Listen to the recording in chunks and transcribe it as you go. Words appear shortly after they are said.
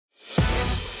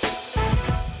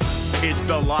It's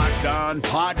the Locked On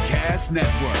Podcast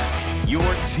Network, your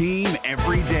team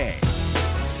every day.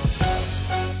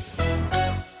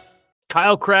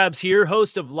 Kyle Krabs here,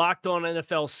 host of Locked On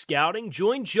NFL Scouting.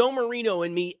 Join Joe Marino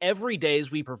and me every day as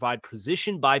we provide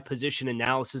position-by-position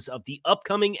analysis of the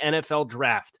upcoming NFL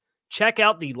Draft. Check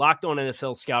out the Locked On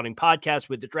NFL Scouting podcast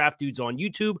with the Draft Dudes on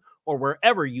YouTube or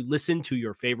wherever you listen to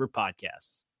your favorite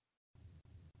podcasts.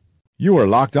 You are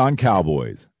Locked On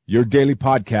Cowboys, your daily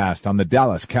podcast on the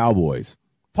Dallas Cowboys.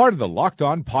 Part of the Locked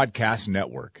On Podcast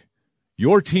Network,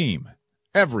 your team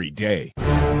every day.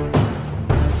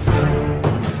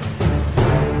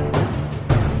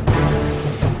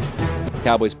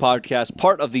 Cowboys podcast,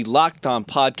 part of the Locked On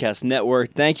Podcast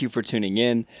Network. Thank you for tuning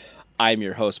in. I'm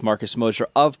your host, Marcus Mosher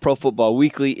of Pro Football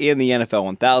Weekly and the NFL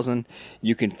 1000.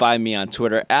 You can find me on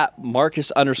Twitter at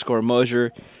Marcus_Mosher.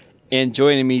 And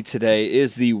joining me today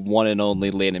is the one and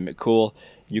only Landon McCool.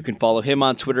 You can follow him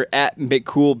on Twitter at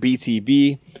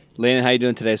McCoolBTB. Landon, how you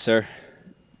doing today, sir?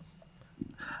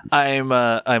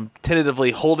 I'm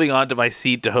tentatively holding on to my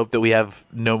seat to hope that we have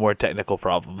no more technical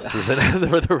problems for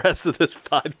the rest of this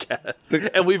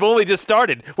podcast. And we've only just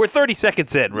started. We're 30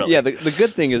 seconds in, really. Yeah, the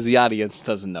good thing is the audience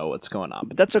doesn't know what's going on,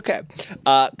 but that's okay.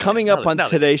 Coming up on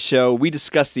today's show, we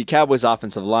discuss the Cowboys'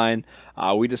 offensive line.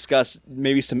 We discuss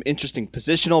maybe some interesting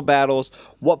positional battles,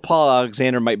 what Paul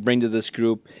Alexander might bring to this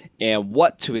group, and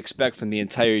what to expect from the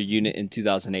entire unit in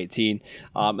 2018.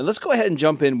 And let's go ahead and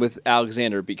jump in with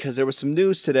Alexander, because there was some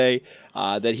news today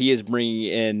that he is bringing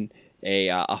in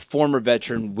a former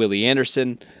veteran, Willie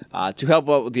Anderson, to help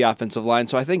out with the offensive line.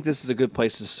 So I think this is a good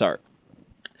place to start.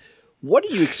 What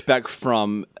do you expect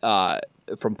from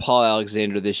Paul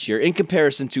Alexander this year in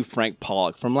comparison to Frank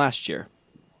Pollock from last year?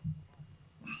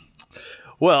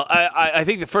 Well, I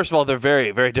think that, first of all, they're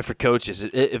very, very different coaches,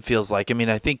 it feels like. I mean,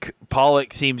 I think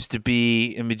Pollock seems to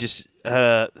be, just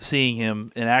seeing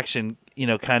him in action,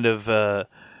 kind of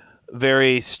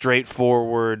very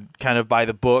straightforward, kind of by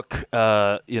the book,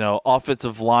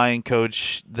 offensive line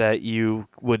coach that you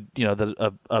would,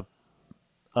 that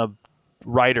a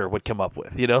writer would come up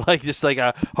with, just like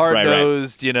a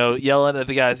hard-nosed, yelling at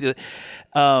the guys.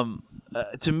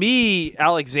 To me,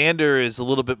 Alexander is a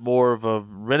little bit more of a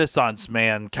Renaissance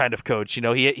man kind of coach.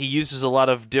 He uses a lot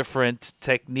of different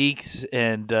techniques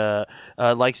and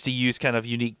likes to use kind of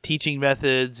unique teaching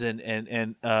methods and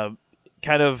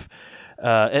kind of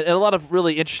and a lot of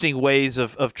really interesting ways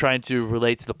of trying to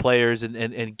relate to the players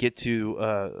and get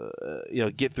to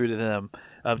get through to them.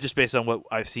 Just based on what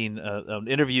I've seen on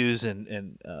interviews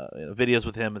and videos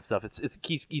with him and stuff,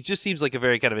 he just seems like a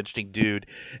very kind of interesting dude.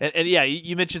 And yeah,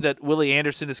 you mentioned that Willie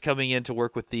Anderson is coming in to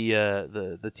work with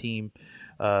the team,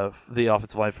 the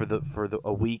offensive line for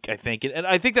a week, I think, and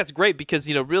I think that's great because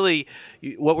really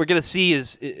what we're going to see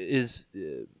is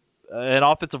an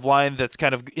offensive line that's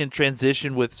kind of in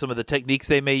transition with some of the techniques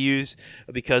they may use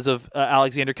because of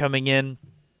Alexander coming in.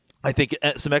 I think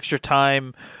some extra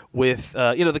time with,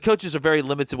 the coaches are very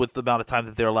limited with the amount of time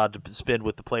that they're allowed to spend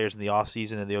with the players in the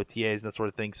offseason and the OTAs and that sort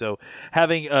of thing. So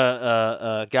having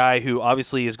a guy who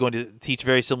obviously is going to teach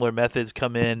very similar methods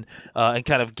come in and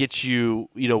kind of get you,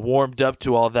 warmed up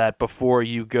to all that before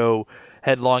you go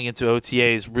headlong into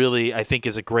OTAs really, I think,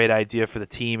 is a great idea for the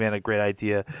team and a great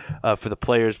idea for the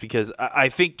players because I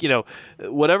think,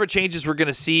 whatever changes we're going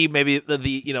to see, maybe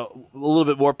the a little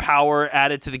bit more power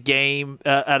added to the game,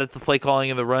 added to the play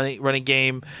calling and the running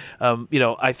game.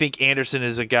 I think Anderson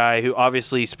is a guy who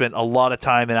obviously spent a lot of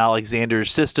time in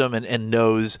Alexander's system and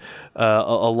knows a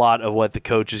lot of what the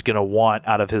coach is going to want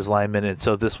out of his linemen, and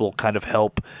so this will kind of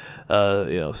help,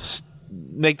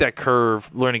 make that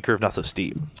learning curve not so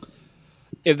steep.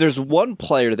 If there's one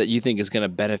player that you think is going to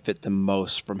benefit the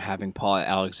most from having Paul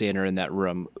Alexander in that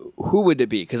room, who would it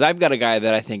be? Because I've got a guy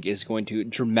that I think is going to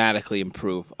dramatically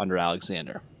improve under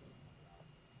Alexander.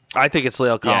 I think it's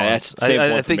La'el Collins.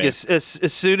 Yeah, I think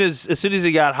as soon as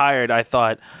he got hired, I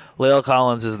thought La'el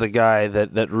Collins is the guy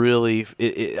that really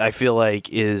I feel like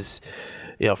is,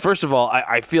 first of all,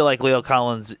 I feel like La'el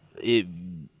Collins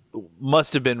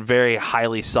must have been very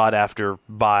highly sought after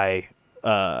by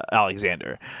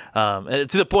Alexander, and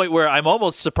to the point where I'm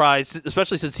almost surprised,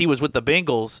 especially since he was with the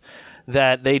Bengals,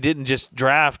 that they didn't just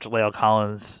draft La'el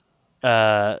Collins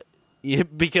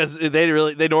because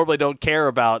they normally don't care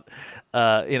about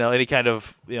any kind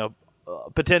of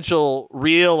potential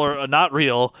real or not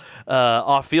real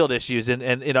off-field issues, and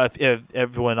if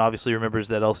everyone obviously remembers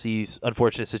that LC's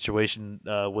unfortunate situation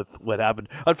with what happened.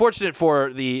 Unfortunate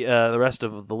for the rest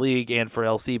of the league and for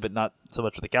LC, but not so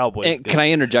much for the Cowboys. And can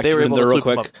I interject there real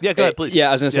quick? Yeah, go ahead, please. Yeah,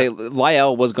 I was going to say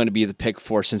Lyle was going to be the pick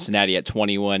for Cincinnati at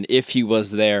 21 if he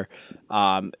was there.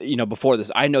 Before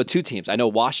this, I know two teams. I know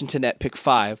Washington at pick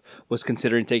 5 was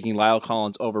considering taking Lyle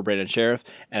Collins over Brandon Sheriff,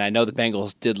 and I know the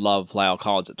Bengals did love Lyle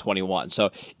Collins at 21.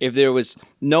 So if there was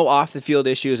no off-the-field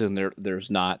issues, and there's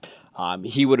not,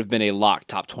 he would have been a locked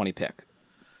top 20 pick.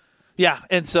 Yeah,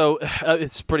 and so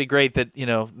it's pretty great that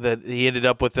that he ended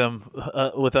up with them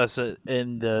with us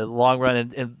in the long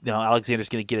run, and Alexander's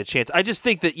going to get a chance. I just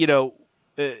think that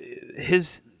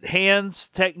his hands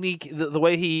technique, the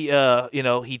way he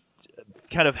he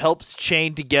kind of helps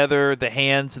chain together the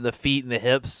hands and the feet and the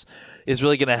hips, is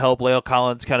really going to help La'el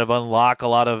Collins kind of unlock a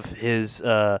lot of his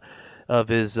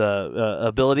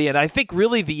ability. And I think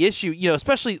really the issue,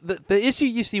 especially the issue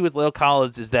you see with La'el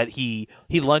Collins is that he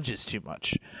lunges too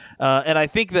much. And I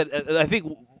think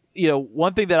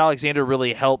one thing that Alexander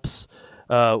really helps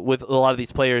with a lot of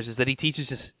these players is that he teaches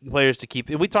his players to keep,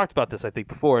 and we talked about this I think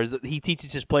before, is that he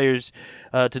teaches his players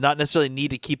to not necessarily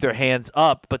need to keep their hands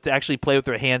up, but to actually play with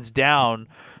their hands down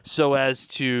so as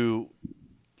to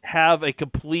have a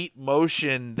complete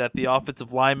motion that the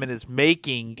offensive lineman is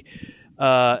making,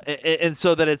 and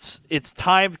so that it's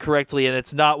timed correctly, and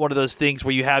it's not one of those things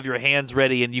where you have your hands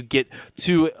ready and you get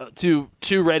too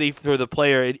ready for the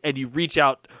player and you reach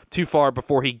out too far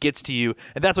before he gets to you,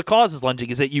 and that's what causes lunging,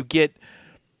 is that you get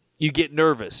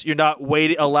nervous. You're not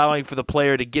allowing for the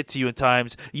player to get to you in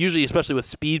times, usually especially with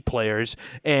speed players,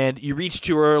 and you reach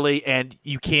too early and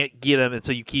you can't get them, and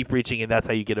so you keep reaching, and that's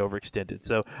how you get overextended.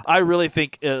 So I really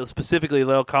think specifically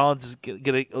La'el Collins is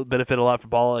going to benefit a lot from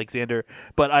Paul Alexander,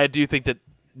 but I do think that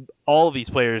all of these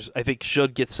players, I think,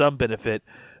 should get some benefit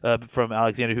from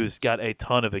Alexander, who's got a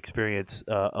ton of experience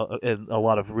and a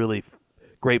lot of really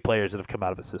great players that have come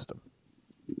out of his system.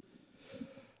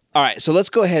 All right, so let's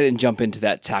go ahead and jump into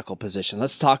that tackle position.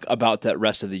 Let's talk about that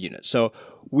rest of the unit. So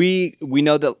we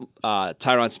know that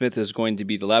Tyron Smith is going to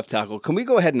be the left tackle. Can we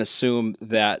go ahead and assume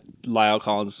that La'el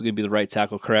Collins is going to be the right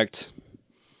tackle, correct?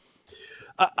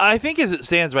 I think as it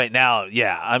stands right now,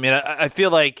 yeah. I mean, I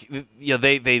feel like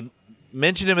they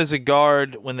mentioned him as a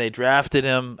guard when they drafted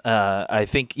him. I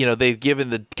think they've given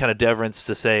the kind of deference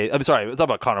to say. I'm sorry, it's all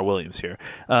about Connor Williams here.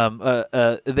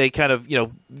 They kind of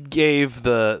gave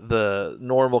the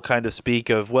normal kind of speak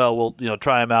of, well, we'll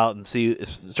try him out and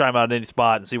try him out in any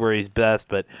spot and see where he's best.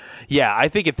 But yeah, I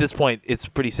think at this point it's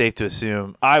pretty safe to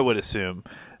assume. I would assume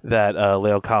that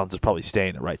La'el Collins is probably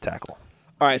staying at right tackle.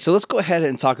 All right, so let's go ahead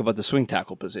and talk about the swing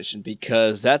tackle position,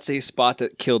 because that's a spot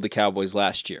that killed the Cowboys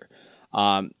last year.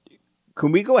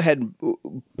 Can we go ahead and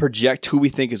project who we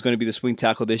think is going to be the swing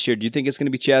tackle this year? Do you think it's going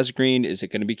to be Chaz Green? Is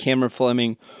it going to be Cameron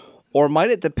Fleming? Or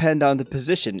might it depend on the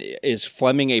position? Is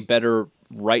Fleming a better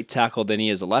right tackle than he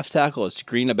is a left tackle? Is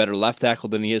Green a better left tackle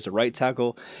than he is a right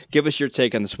tackle? Give us your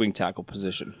take on the swing tackle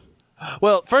position.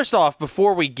 Well, first off,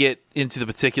 before we get into the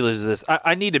particulars of this,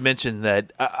 I need to mention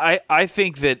that I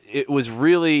think that it was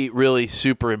really, really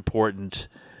super important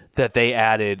that they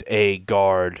added a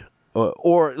guard.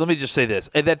 Or let me just say this,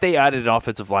 and that they added an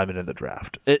offensive lineman in the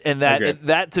draft. And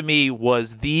that to me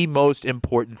was the most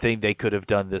important thing they could have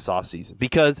done this offseason,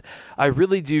 because I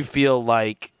really do feel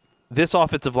like this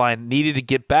offensive line needed to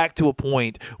get back to a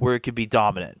point where it could be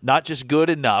dominant, not just good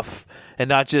enough, and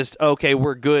not just, okay,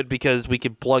 we're good because we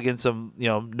can plug in some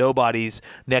nobodies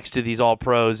next to these all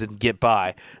pros and get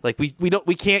by. Like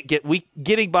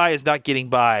getting by is not getting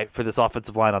by for this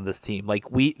offensive line on this team. Like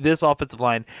this offensive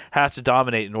line has to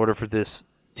dominate in order for this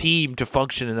team to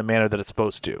function in the manner that it's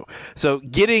supposed to. So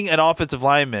getting an offensive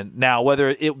lineman now, whether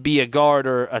it be a guard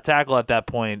or a tackle at that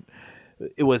point,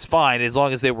 it was fine as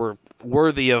long as they were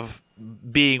worthy of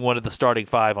being one of the starting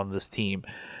 5 on this team.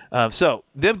 So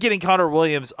them getting Connor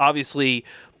Williams obviously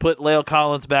put La'el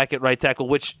Collins back at right tackle,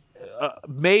 which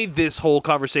made this whole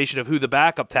conversation of who the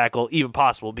backup tackle even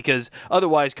possible, because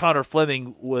otherwise Connor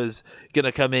Fleming was going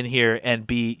to come in here and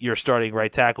be your starting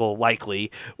right tackle likely,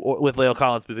 with La'el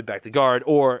Collins moving back to guard,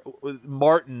 or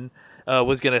Martin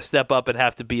was going to step up and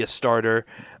have to be a starter,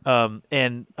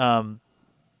 and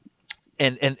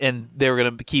they were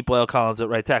going to keep La'el Collins at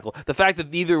right tackle. The fact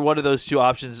that neither one of those two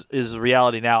options is a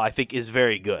reality now, I think, is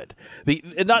very good.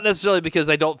 And not necessarily because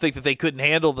I don't think that they couldn't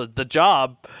handle the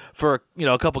job for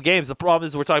a couple games. The problem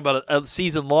is we're talking about a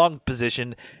season-long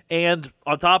position, and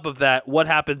on top of that, what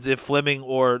happens if Fleming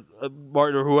or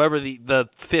Martin or whoever the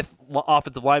fifth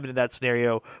offensive lineman in that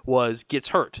scenario gets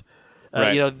hurt?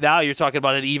 Right. Now you're talking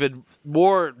about an even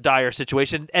more dire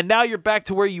situation, and now you're back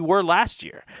to where you were last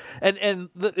year. And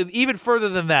even further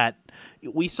than that,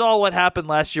 we saw what happened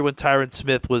last year when Tyron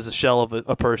Smith was a shell of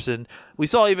a person. We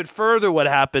saw even further what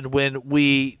happened when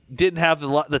we didn't have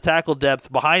the tackle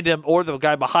depth behind him or the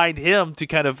guy behind him to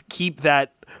kind of keep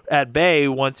that at bay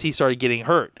once he started getting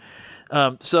hurt.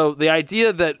 So the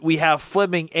idea that we have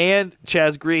Fleming and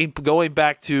Chaz Green going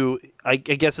back to, I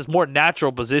guess, his more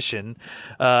natural position.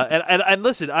 And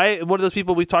listen, I'm one of those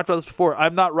people, we've talked about this before.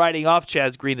 I'm not writing off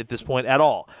Chaz Green at this point at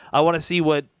all. I want to see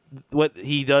what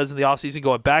he does in the offseason,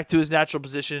 going back to his natural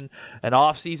position, an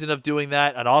offseason of doing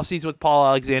that, an offseason with Paul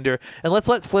Alexander, and let's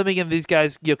let Fleming and these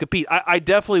guys compete. I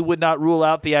definitely would not rule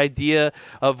out the idea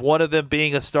of one of them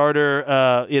being a starter,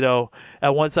 at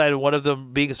one side and one of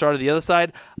them being a starter on the other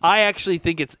side. I actually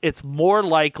think it's more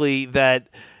likely that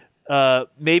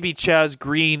maybe Chaz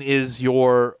Green is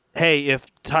your, hey, if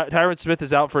Tyron Smith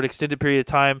is out for an extended period of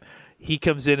time, he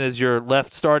comes in as your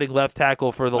starting left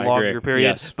tackle for the longer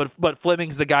period. Yes. But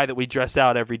Fleming's the guy that we dress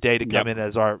out every day to come in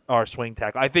as our swing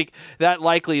tackle. I think that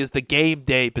likely is the game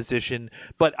day position,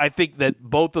 but I think that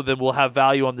both of them will have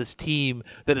value on this team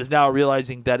that is now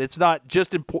realizing that it's not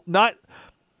just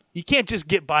you can't just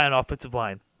get by an offensive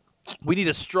line. We need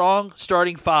a strong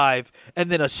starting five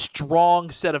and then a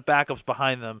strong set of backups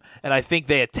behind them. And I think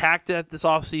they attacked it this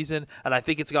offseason, and I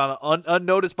think it's gone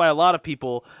unnoticed by a lot of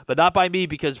people, but not by me,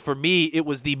 because for me it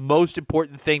was the most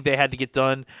important thing they had to get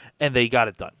done, and they got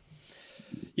it done.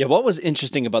 Yeah, what was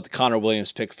interesting about the Connor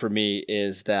Williams pick for me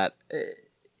is that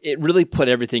it really put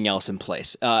everything else in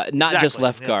place. Not just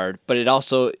left guard, but it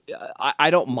also I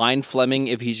don't mind Fleming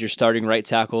if he's your starting right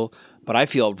tackle, but I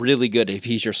feel really good if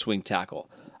he's your swing tackle.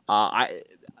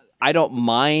 I don't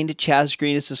mind Chaz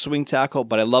Green as a swing tackle,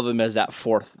 but I love him as that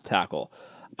fourth tackle.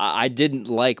 I didn't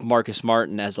like Marcus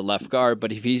Martin as a left guard,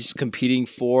 but if he's competing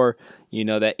for,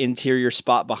 that interior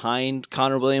spot behind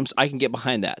Connor Williams, I can get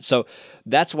behind that. So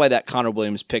that's why that Connor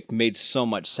Williams pick made so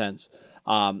much sense.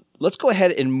 Let's go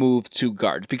ahead and move to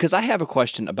guards, because I have a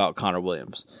question about Connor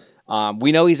Williams.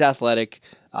 We know he's athletic.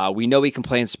 We know he can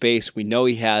play in space. We know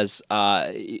he has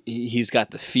he's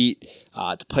got the feet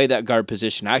to play that guard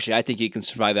position. Actually, I think he can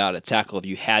survive out at tackle if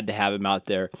you had to have him out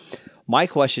there. My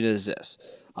question is this.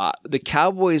 The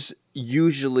Cowboys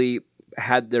usually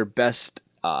had their best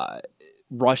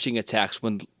rushing attacks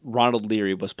when Ronald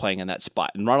Leary was playing in that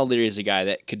spot. And Ronald Leary is a guy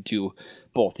that could do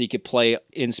both. He could play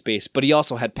in space, but he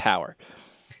also had power.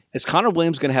 Is Connor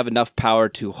Williams going to have enough power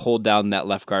to hold down that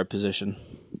left guard position?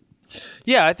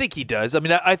 Yeah, I think he does. I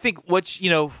mean, I think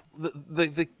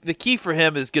the key for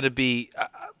him is going to be,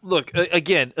 look,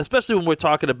 again, especially when we're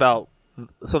talking about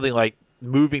something like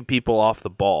moving people off the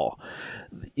ball,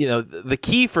 the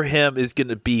key for him is going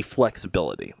to be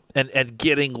flexibility and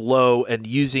getting low and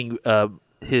using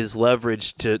his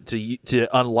leverage to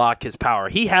unlock his power.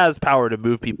 He has power to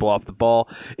move people off the ball.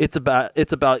 It's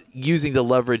about using the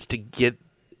leverage to get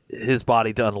his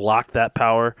body to unlock that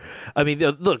power. I mean,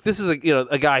 look, this is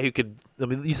a guy who could. I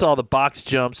mean, you saw the box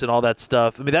jumps and all that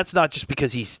stuff. I mean, that's not just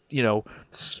because he's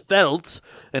svelte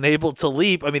and able to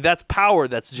leap. I mean, that's power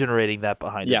that's generating that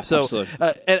behind him. So,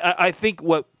 and I think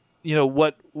what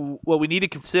we need to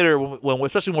consider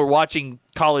especially when we're watching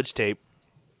college tape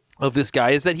of this guy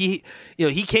is that he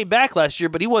came back last year,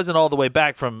 but he wasn't all the way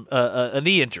back from a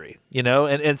knee injury,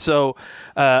 and so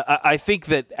I think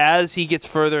that as he gets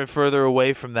further and further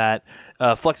away from that,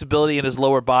 flexibility in his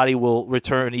lower body will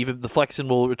return. Even the flexing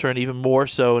will return even more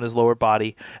so in his lower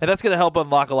body, and that's going to help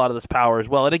unlock a lot of this power as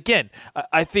well. And again,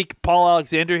 I think Paul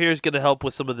Alexander here is going to help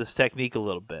with some of this technique a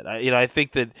little bit. I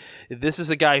think that this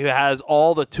is a guy who has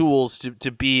all the tools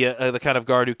to be the kind of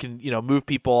guard who can move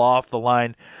people off the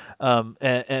line.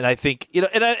 And I think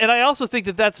and I also think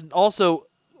that that's also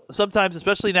sometimes,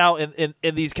 especially now in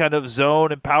these kind of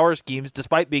zone and power schemes,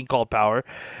 despite being called power,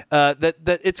 that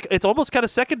it's almost kind of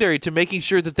secondary to making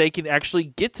sure that they can actually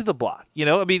get to the block.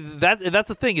 I mean that's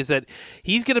the thing, is that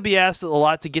he's going to be asked a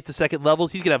lot to get to second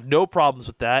levels. He's going to have no problems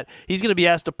with that. He's going to be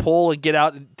asked to pull and get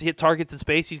out and hit targets in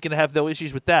space. He's going to have no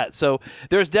issues with that. So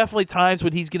there's definitely times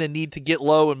when he's going to need to get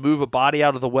low and move a body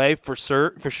out of the way for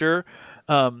sure.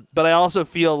 But I also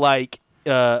feel like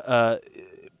that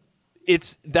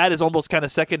is almost kind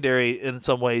of secondary in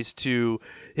some ways to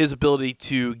his ability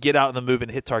to get out in the move and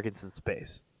hit targets in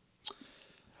space.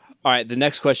 All right, the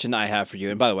next question I have for you,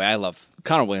 and by the way, I love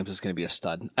Connor Williams is going to be a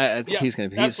stud. He's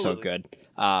so good.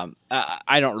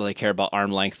 I don't really care about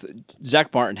arm length.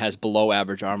 Zach Martin has below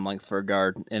average arm length for a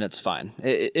guard, and it's fine.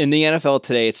 In the NFL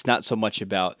today, it's not so much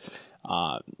about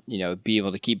being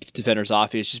able to keep defenders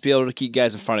off you. It's just be able to keep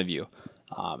guys in front of you.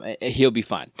 He'll be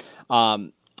fine.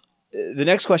 The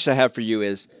next question I have for you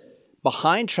is,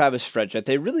 behind Travis Frederick,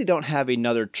 they really don't have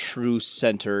another true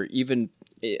center, even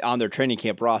on their training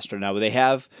camp roster. Now they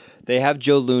have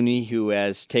Joe Looney, who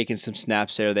has taken some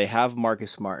snaps there. They have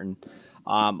Marcus Martin.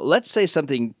 Let's say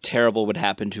something terrible would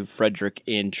happen to Frederick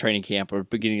in training camp or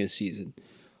beginning of the season.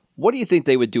 What do you think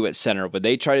they would do at center? Would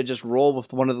they try to just roll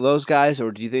with one of those guys,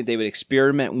 or do you think they would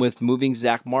experiment with moving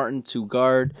Zach Martin to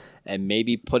guard and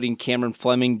maybe putting Cameron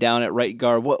Fleming down at right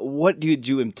guard? What do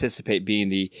you anticipate being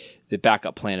the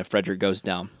backup plan if Frederick goes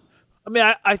down? I mean,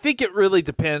 I think it really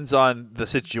depends on the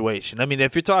situation. I mean,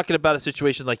 if you're talking about a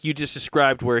situation like you just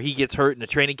described where he gets hurt in a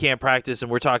training camp practice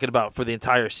and we're talking about for the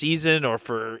entire season or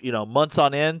for, months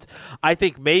on end, I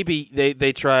think maybe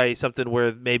they try something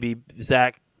where maybe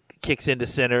Zach kicks into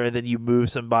center and then you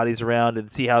move some bodies around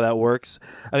and see how that works.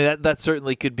 I mean, that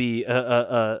certainly could be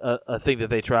a thing that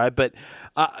they try. But,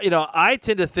 I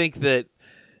tend to think that,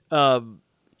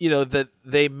 that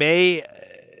they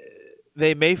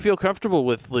may feel comfortable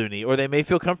with Looney, or they may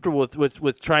feel comfortable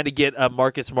with trying to get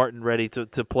Marcus Martin ready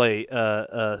to play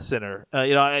center.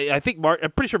 I think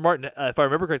I'm pretty sure Martin, if I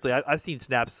remember correctly, I've seen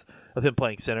snaps of him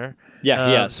playing center. Yeah,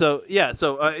 he has.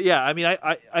 I mean,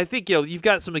 I think you've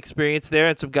got some experience there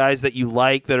and some guys that you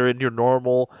like that are in your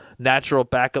normal, natural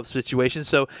backup situation.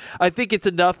 So I think it's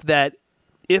enough that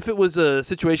if it was a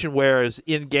situation where it's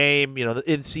in game,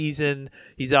 in season,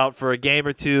 he's out for a game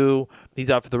or two, he's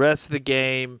out for the rest of the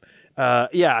game.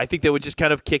 I think they would just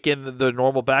kind of kick in the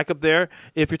normal backup there.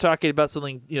 If you're talking about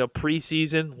something,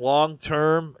 preseason, long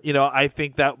term, I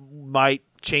think that might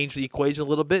change the equation a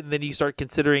little bit, and then you start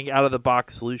considering out of the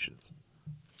box solutions.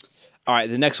 All right,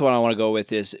 the next one I want to go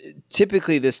with is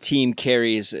typically this team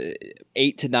carries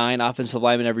 8 to 9 offensive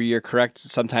linemen every year, correct?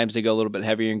 Sometimes they go a little bit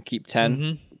heavier and keep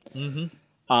 10.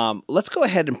 Let's go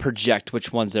ahead and project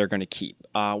which ones they're going to keep.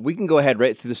 We can go ahead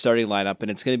right through the starting lineup, and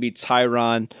it's going to be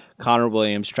Tyron, Connor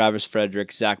Williams, Travis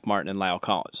Frederick, Zach Martin, and Lyle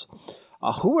Collins.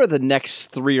 Who are the next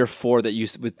 3 or 4 that you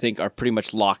would think are pretty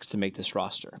much locks to make this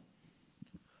roster?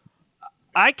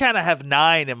 I kind of have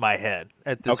 9 in my head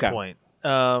at this point.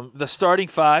 The starting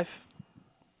 5,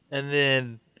 and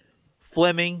then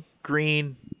Fleming,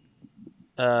 Green,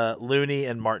 Looney,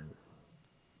 and Martin.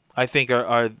 I think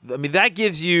that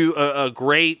gives you a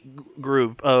great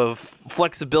group of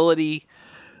flexibility.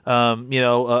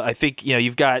 I think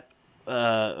you've got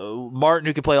Martin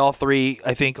who can play all 3.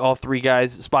 I think all 3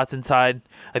 guys spots inside.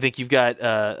 I think you've got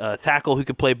a tackle who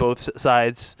could play both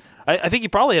sides. I think you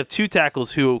probably have 2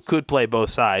 tackles who could play both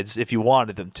sides if you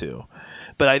wanted them to.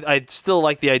 But I'd still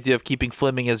like the idea of keeping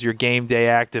Fleming as your game day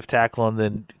active tackle and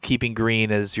then keeping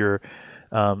Green as your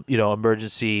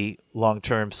emergency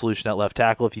long-term solution at left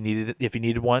tackle if you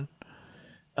needed one.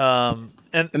 And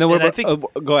then what about, I think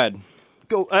go ahead.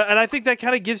 And I think that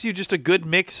kind of gives you just a good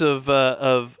mix of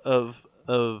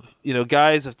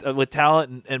guys with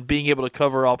talent and being able to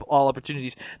cover all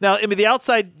opportunities. Now, I mean, the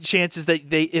outside chances that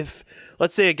if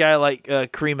let's say a guy like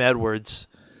Kareem Edwards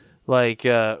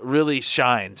really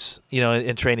shines,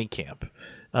 in training camp.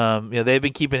 They've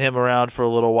been keeping him around for a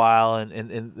little while,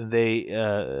 and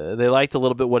they liked a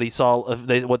little bit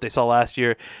what they saw last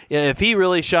year. If he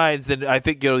really shines, then I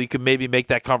think you could maybe make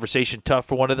that conversation tough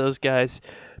for one of those guys.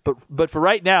 But for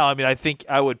right now, I mean, I think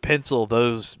I would pencil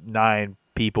those 9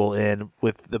 people in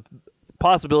with the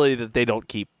possibility that they don't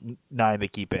keep 9, they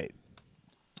keep 8.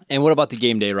 And what about the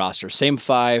game day roster? Same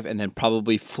 5, and then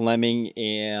probably Fleming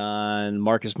and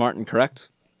Marcus Martin, correct?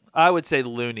 I would say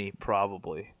Looney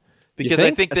probably. Because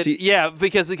I think that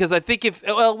because I think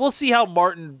we'll see how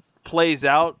Martin plays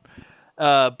out,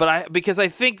 because I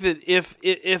think that if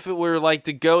it were like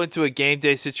to go into a game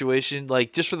day situation,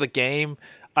 like just for the game,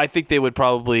 I think they would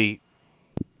probably,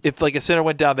 if like a center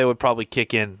went down, they would probably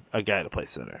kick in a guy to play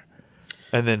center,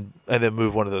 and then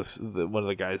move one of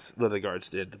the guards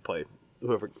did to play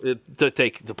to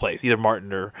take the place, either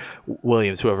Martin or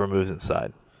Williams, whoever moves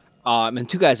inside. And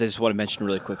 2 guys I just want to mention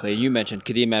really quickly. You mentioned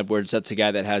Kadeem Edwards. That's a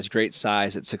guy that has great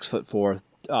size at 6'4",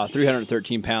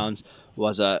 313 pounds.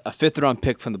 Was a 5th-round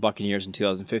pick from the Buccaneers in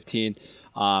 2015.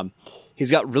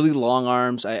 He's got really long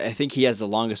arms. I think he has the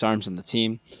longest arms on the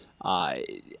team.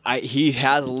 He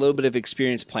has a little bit of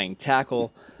experience playing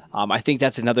tackle. I think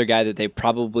that's another guy that they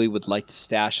probably would like to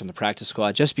stash on the practice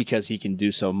squad just because he can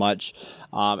do so much.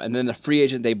 And then the free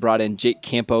agent, they brought in Jake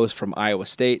Campos from Iowa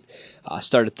State.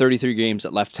 Started 33 games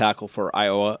at left tackle for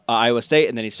Iowa State,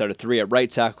 and then he started 3 at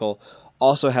right tackle.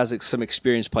 Also has some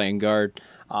experience playing guard.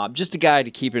 Just a guy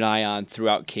to keep an eye on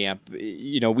throughout camp.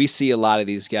 We see a lot of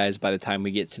these guys by the time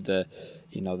we get to the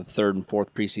 3rd and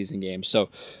 4th preseason games. So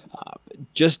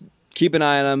just keep an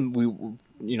eye on them.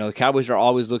 the Cowboys are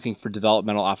always looking for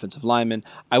developmental offensive linemen.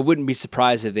 I wouldn't be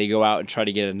surprised if they go out and try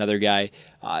to get another guy,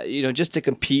 just to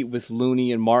compete with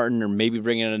Looney and Martin, or maybe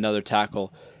bring in another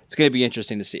tackle. It's going to be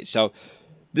interesting to see. So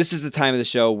this is the time of the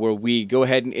show where we go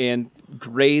ahead and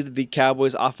grade the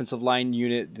Cowboys offensive line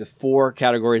unit. The 4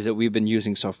 categories that we've been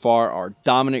using so far are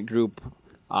dominant group,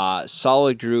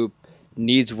 solid group,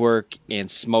 needs work,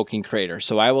 and smoking crater.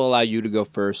 So I will allow you to go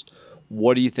first.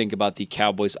 What do you think about the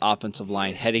Cowboys offensive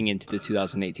line heading into the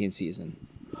 2018 season?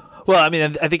 Well, I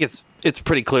mean, I think it's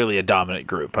pretty clearly a dominant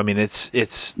group. I mean, this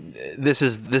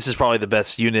is probably the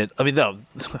best unit. I mean,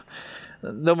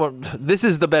 no more. This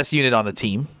is the best unit on the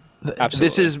team.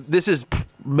 Absolutely. This is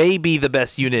maybe the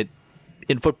best unit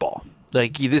in football.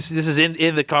 Like this is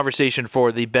in the conversation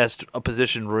for the best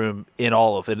position room in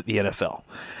all of the NFL.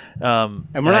 And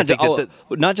we're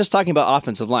not just talking about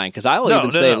offensive line, because I will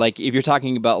even say like if you're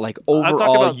talking about like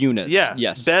overall units,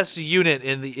 yes, best unit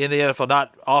in the NFL,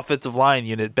 not offensive line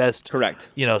unit, best correct.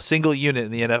 Single unit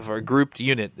in the NFL, or grouped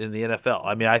unit in the NFL.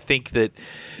 I mean, I think that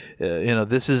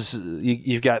this is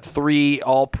you've got 3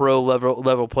 All-Pro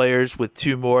level players with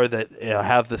 2 more that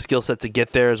have the skill set to get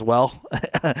there as well,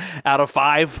 out of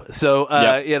 5. So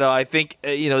I think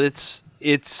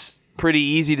it's pretty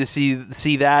easy to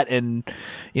see that and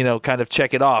kind of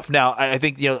check it off. Now, I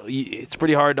think it's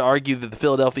pretty hard to argue that the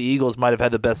Philadelphia Eagles might have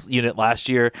had the best unit last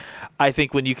year. I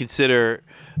think when you consider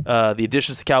the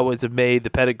additions the Cowboys have made, the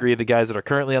pedigree of the guys that are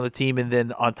currently on the team, and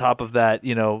then on top of that,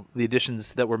 the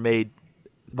additions that were made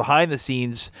behind the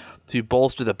scenes to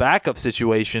bolster the backup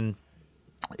situation,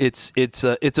 it's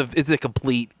a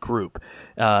complete group,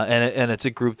 and it's a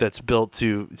group that's built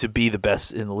to be the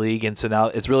best in the league. And so now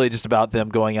it's really just about them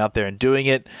going out there and doing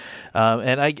it.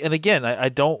 And I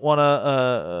don't want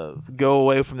to go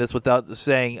away from this without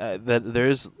saying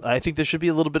that I think there should be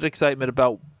a little bit of excitement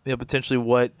about potentially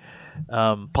what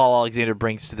Paul Alexander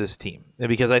brings to this team,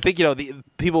 because I think the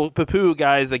people poo-poo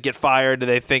guys that get fired and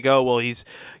they think, oh well, he's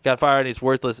got fired and he's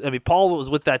worthless. I mean, Paul was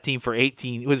with that team for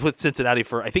 18. He was with Cincinnati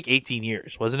for I think 18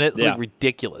 years, wasn't it? It's like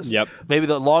ridiculous. Yep. Maybe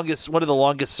one of the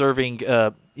longest serving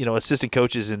assistant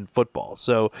coaches in football.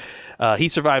 So he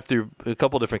survived through a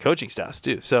couple different coaching staffs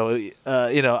too. So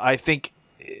I think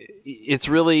it's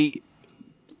really.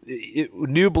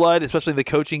 New blood, especially the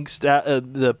coaching staff,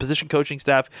 the position coaching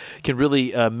staff, can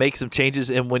really make some changes.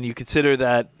 And when you consider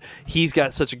that he's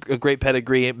got such a great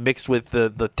pedigree mixed with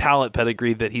the talent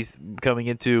pedigree that he's coming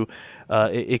into,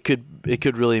 it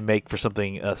could really make for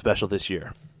something special this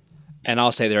year. And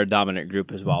I'll say they're a dominant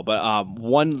group as well. But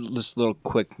one just little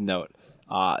quick note.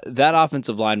 That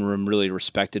offensive line room really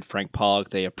respected Frank Pollock.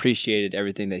 They appreciated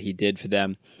everything that he did for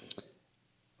them.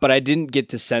 But I didn't get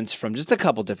the sense from just a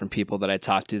couple different people that I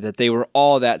talked to that they were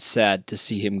all that sad to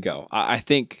see him go. I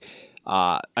think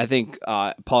Paul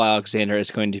Alexander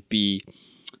is going to be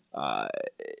an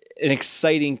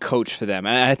exciting coach for them.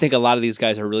 And I think a lot of these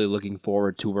guys are really looking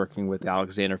forward to working with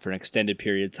Alexander for an extended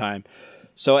period of time.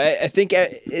 So I think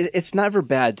it's never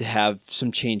bad to have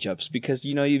some change-ups, because,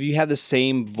 if you have the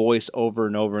same voice over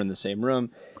and over in the same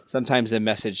room, sometimes the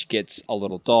message gets a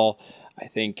little dull. I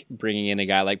think bringing in a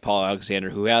guy like Paul Alexander,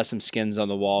 who has some skins on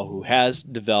the wall, who has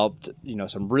developed,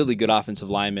 some really good offensive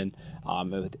linemen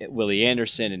with Willie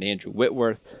Anderson and Andrew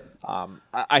Whitworth.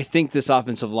 I think this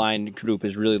offensive line group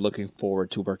is really looking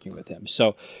forward to working with him.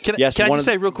 So, can I just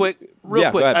say real quick?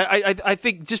 I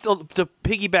think just to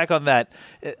piggyback on that,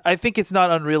 I think it's not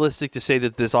unrealistic to say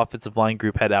that this offensive line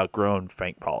group had outgrown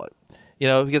Frank Pollock.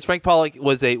 Because Frank Pollock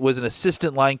was an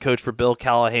assistant line coach for Bill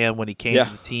Callahan when he came to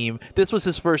the team. This was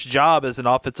his first job as an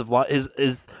offensive line,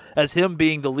 as him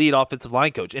being the lead offensive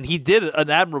line coach, and he did an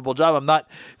admirable job. I'm not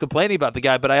complaining about the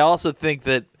guy, but I also think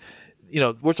that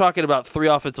we're talking about 3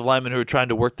 offensive linemen who are trying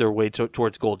to work their way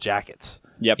towards gold jackets.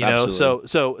 Yep, absolutely.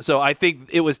 So I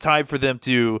think it was time for them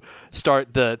to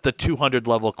start the 200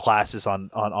 level classes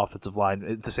on offensive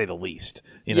line, to say the least.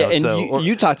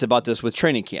 You talked about this with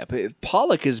training camp.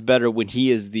 Pollock is better when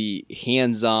he is the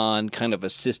hands-on kind of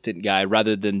assistant guy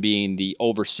rather than being the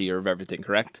overseer of everything.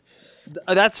 Correct?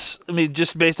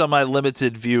 Just based on my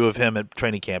limited view of him at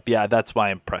training camp, that's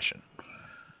my impression.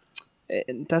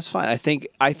 And that's fine. I think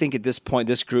at this point,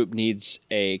 this group needs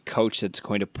a coach that's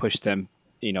going to push them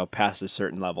past a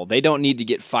certain level. They don't need to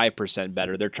get 5%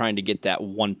 better. They're trying to get that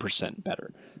 1%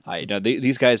 better.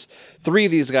 These guys, 3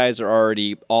 of these guys are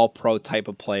already all pro type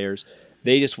of players.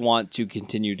 They just want to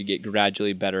continue to get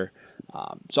gradually better.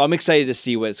 So I'm excited to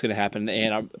see what's going to happen,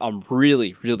 and I'm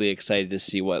really, really excited to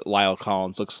see what Lyle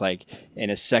Collins looks like in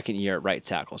his second year at right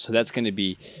tackle. So that's going to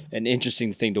be an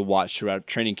interesting thing to watch throughout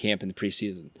training camp and the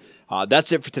preseason.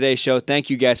 That's it for today's show. Thank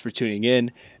you guys for tuning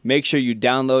in. Make sure you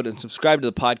download and subscribe to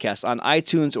the podcast on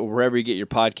iTunes or wherever you get your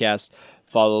podcasts.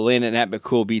 Follow Landon at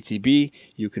McCoolBTB.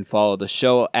 You can follow the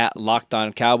show at Locked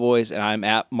On Cowboys, and I'm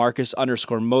at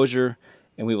Marcus_Mosier,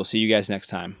 and we will see you guys next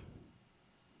time.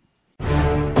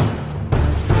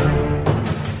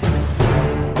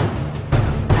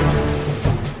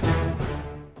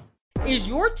 Is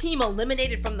your team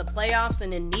eliminated from the playoffs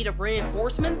and in need of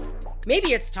reinforcements?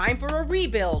 Maybe it's time for a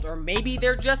rebuild, or maybe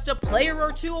they're just a player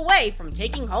or two away from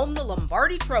taking home the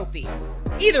Lombardi Trophy.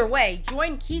 Either way,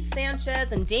 join Keith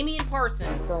Sanchez and Damian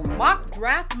Parson for Mock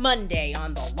Draft Monday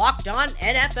on the Locked On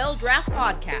NFL Draft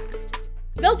Podcast.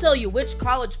 They'll tell you which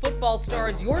college football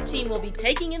stars your team will be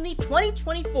taking in the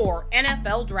 2024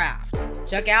 NFL Draft.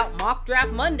 Check out Mock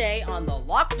Draft Monday on the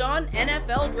Locked On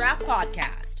NFL Draft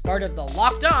Podcast, part of the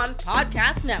Locked On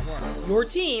Podcast Network, your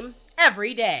team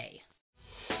every day.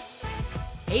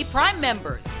 Hey, Prime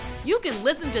members, you can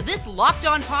listen to this Locked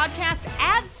On podcast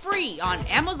ad-free on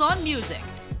Amazon Music.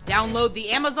 Download the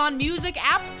Amazon Music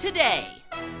app today.